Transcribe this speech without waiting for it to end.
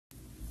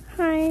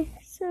Hi,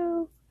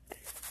 so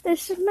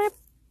this is my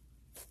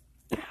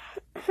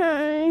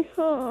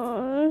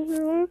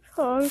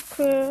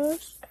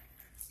podcast.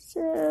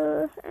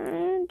 So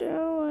I'm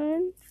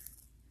doing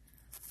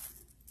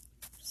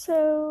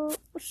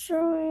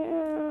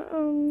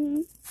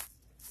showing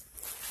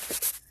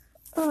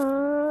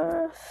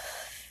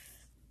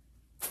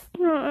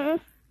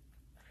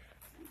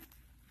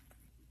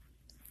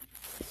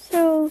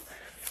so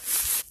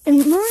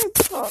in my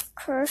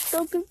podcast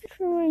I'll be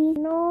showing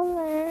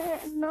no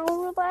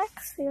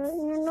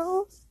relaxing,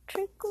 no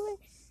tickling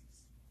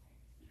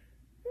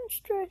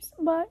stress,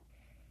 but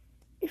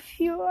if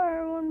you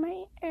are one of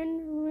my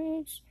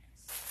enemies,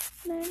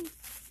 then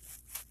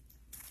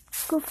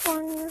go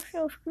find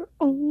yourself your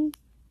own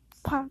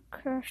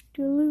podcast,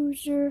 you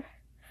loser.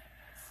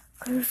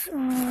 'Cause